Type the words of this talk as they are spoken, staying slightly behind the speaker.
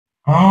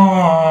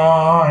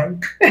Hi.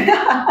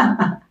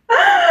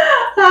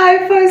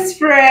 Hi, first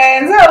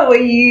friends. How are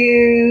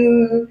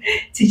you?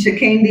 Teacher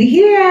Candy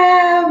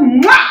here.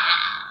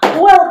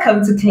 Mwah!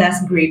 Welcome to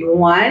class grade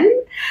 1.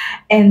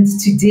 And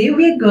today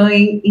we're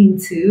going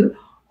into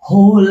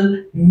whole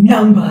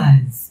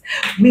numbers.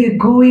 We're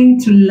going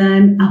to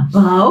learn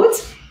about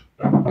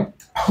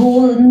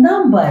whole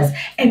numbers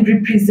and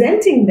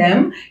representing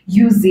them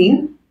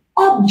using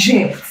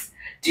objects.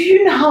 Do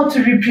you know how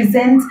to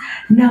represent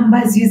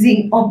numbers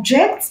using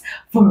objects?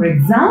 For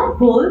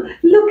example,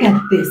 look at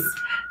this.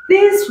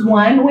 This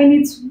one, when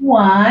it's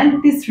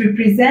 1, this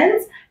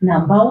represents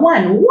number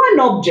 1. One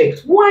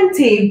object, one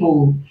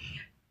table.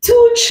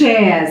 2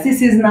 chairs,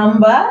 this is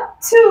number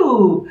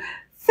 2.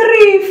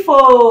 3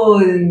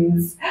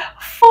 phones.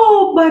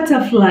 4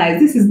 butterflies,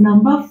 this is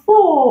number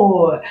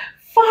 4.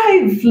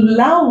 5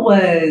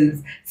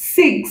 flowers,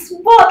 6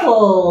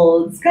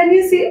 bottles. Can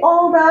you see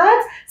all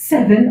that?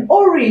 7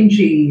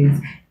 oranges,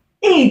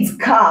 8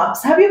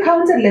 cups. Have you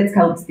counted? Let's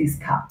count these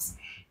cups.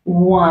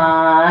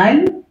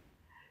 1,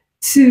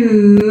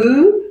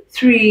 2,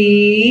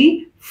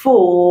 3,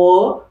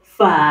 4,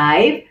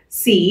 5,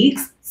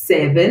 6,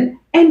 7,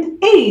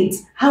 and 8.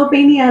 How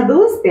many are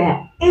those? There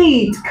are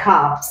 8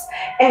 cups.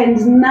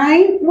 And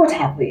 9, what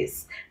have we?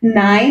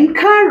 9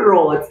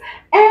 carrots.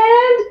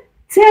 And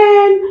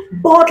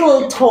 10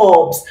 bottle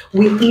tops.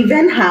 We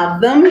even have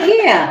them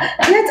here.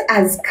 Let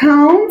us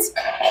count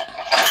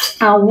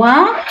our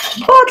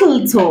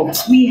bottle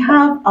tops. We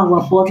have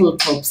our bottle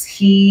tops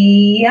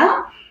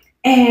here.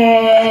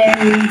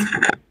 And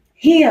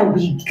here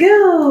we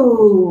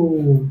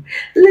go.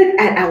 Look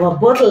at our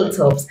bottle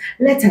tops.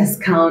 Let us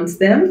count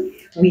them.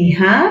 We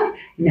have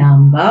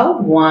number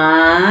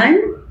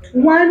 1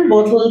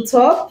 bottle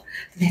top.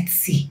 Let's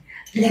see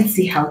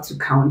how to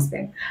count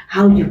them,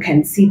 how you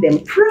can see them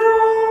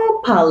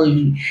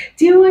properly.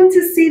 Do you want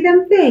to see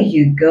them? There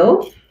you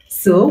go.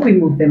 So we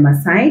move them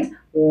aside.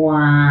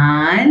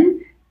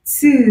 1,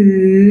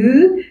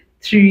 2,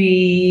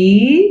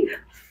 3,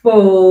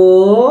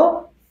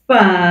 4,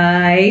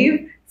 5,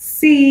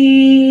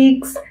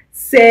 6,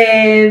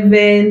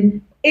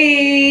 7,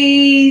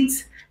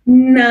 8,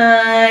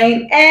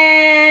 9,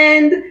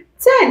 and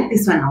 10.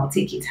 This one I'll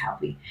take it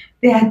happy.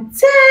 There are 10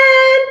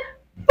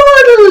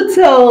 bottle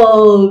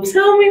tops.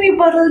 How many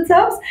bottle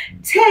tops?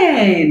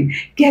 10.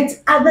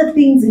 Get other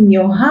things in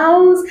your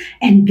house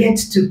and get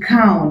to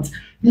count.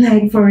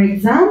 Like, for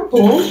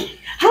example,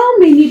 how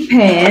many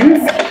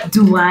pens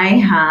do I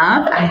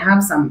have? I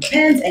have some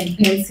pens and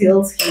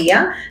pencils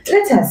here.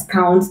 Let us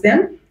count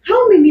them.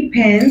 How many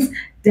pens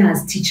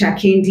does Teacher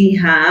Candy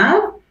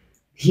have?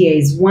 Here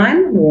is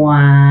one.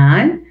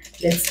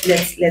 Let's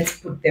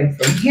put them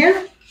from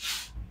here.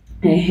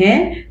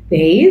 There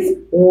is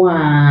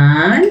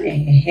 1,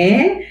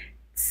 2,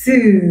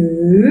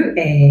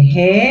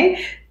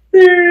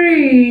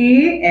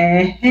 3,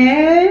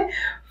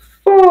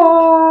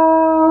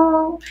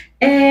 4,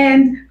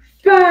 and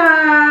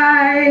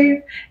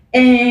 5,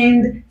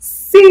 and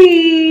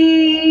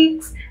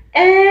 6,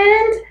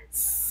 and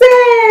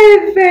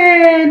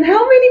 7.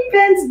 How many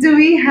pens do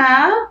we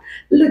have?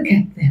 Look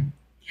at them.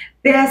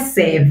 There are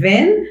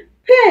 7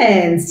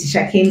 pens.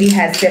 Teacher Candy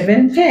has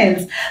 7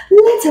 pens.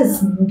 Let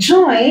us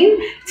join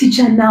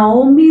Teacher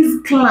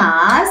Naomi's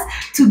class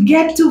to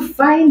get to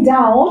find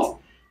out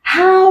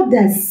how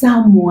does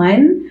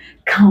someone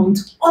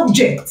count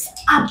objects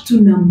up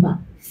to number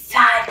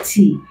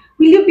 30.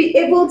 Will you be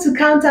able to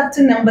count up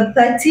to number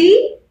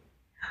 30?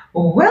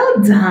 Well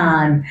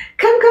done.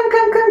 Come.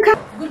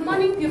 Good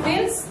morning,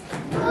 pupils.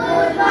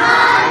 Good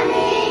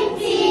morning,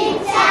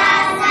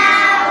 Teacher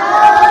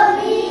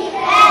Naomi,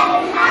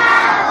 and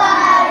how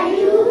are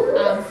you?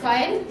 I'm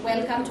fine.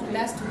 Welcome to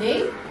class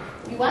today.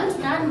 We want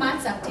to learn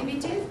maths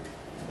activity,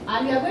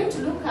 and we are going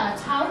to look at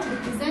how to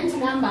represent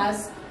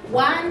numbers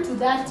 1 to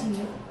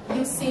 30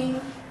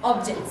 using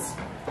objects.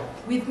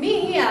 With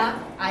me here,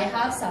 I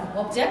have some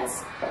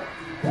objects.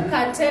 Who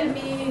can tell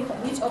me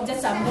which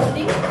objects I'm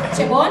holding?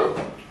 Chebon?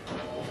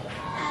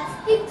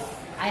 Sticks.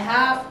 I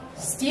have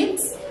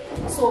sticks.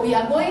 So we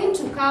are going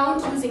to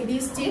count using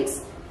these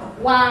sticks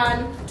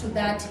 1 to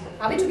 30.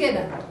 Are we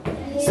together?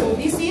 Yes. So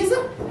this is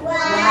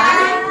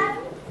 1,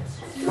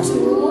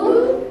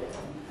 2,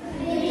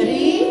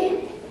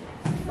 3,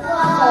 4,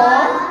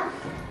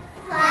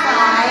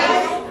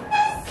 5,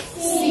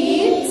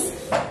 6,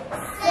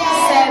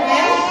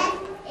 7,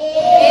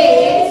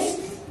 8,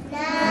 9,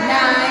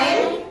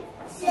 9,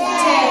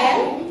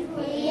 10,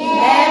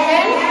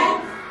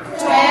 11,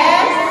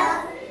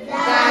 12,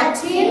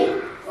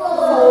 13,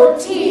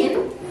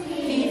 14,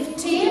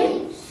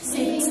 15,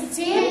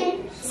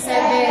 16,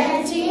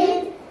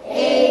 17,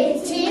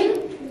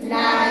 18,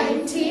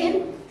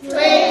 19,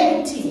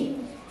 20,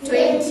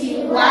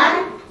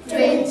 21,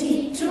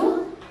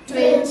 22,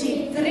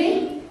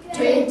 23,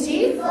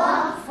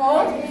 24,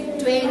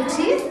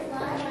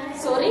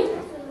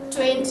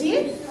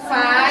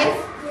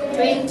 25,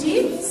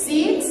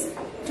 26,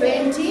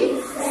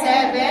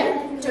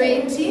 27,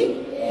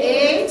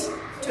 28,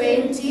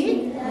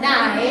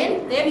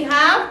 29. Then we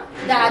have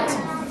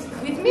 30.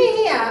 With me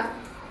here,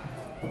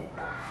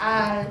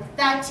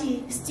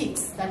 30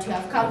 sticks that you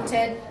have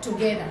counted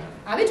together.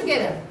 Are we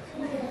together?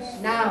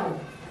 Yes. Now,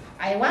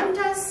 I want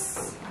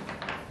us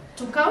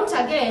to count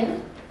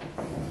again.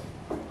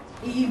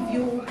 If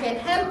you can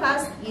help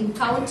us in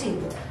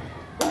counting.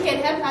 Who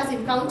can help us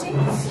in counting?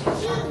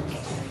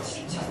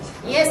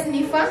 Yes,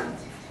 Nifa.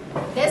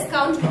 Let's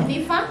count with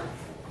Nifa.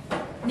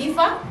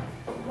 Nifa.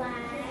 1,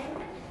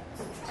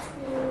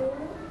 2,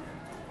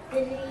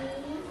 3,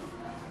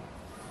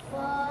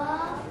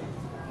 4,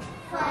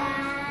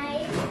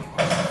 5,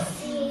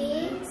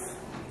 6,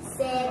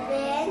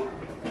 7,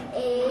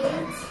 8,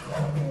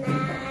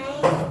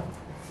 9,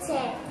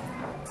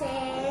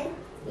 10,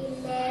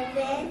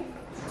 11,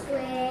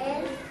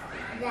 12,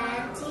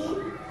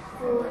 13,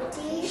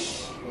 14,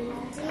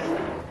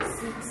 15,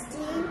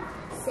 16,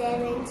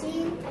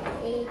 17,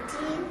 18,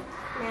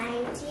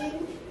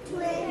 19,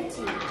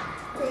 20,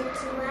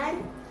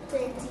 21,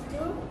 22,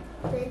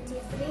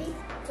 23,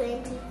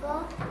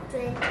 24,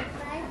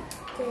 25,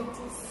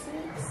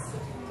 26,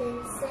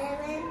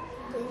 27,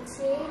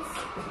 28,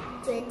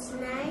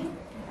 29,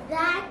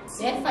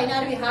 30. Then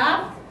finally we have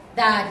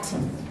 30.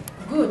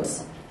 Good.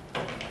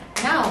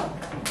 Now,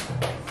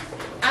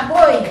 a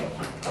boy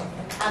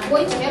are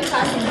going to help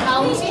us in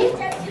counting.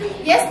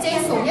 Yes,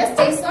 Jason. Yes,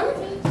 Jason.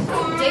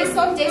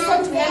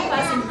 Jason to help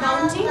us in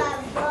counting.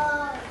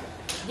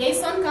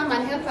 Jason, come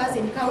and help us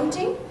in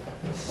counting.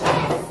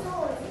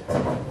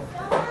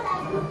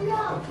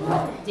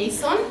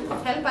 Jason,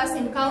 help us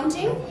in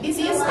counting. This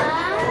is 1,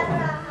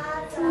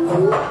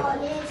 2,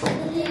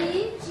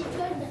 3,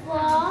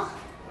 4,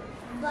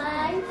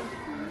 5,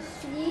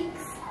 6,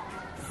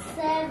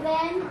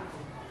 7,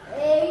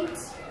 8,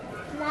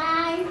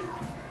 9,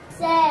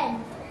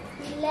 10,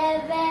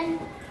 11,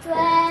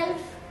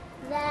 12,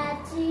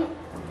 13,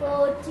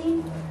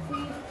 14,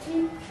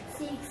 15,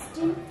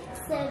 16,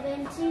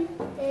 17,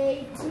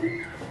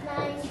 18,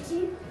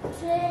 19,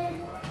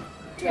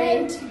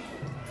 20,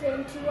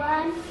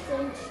 21,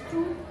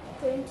 22,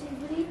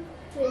 23,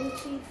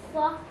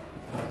 24,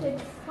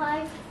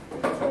 25,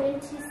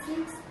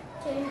 26,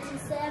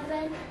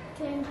 27,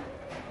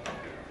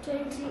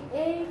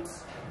 28,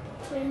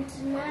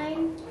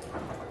 29,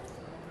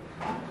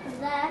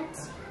 that.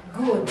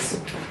 good.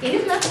 Can you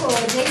clap for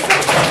Jason?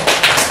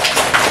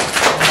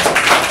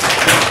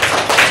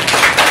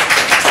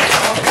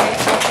 Okay.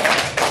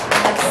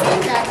 I've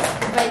seen that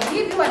if I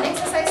give you an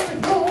exercise to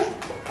do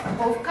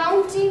of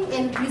counting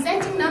and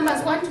presenting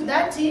numbers 1 to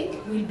 30,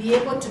 we'll be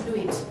able to do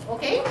it.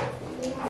 Okay?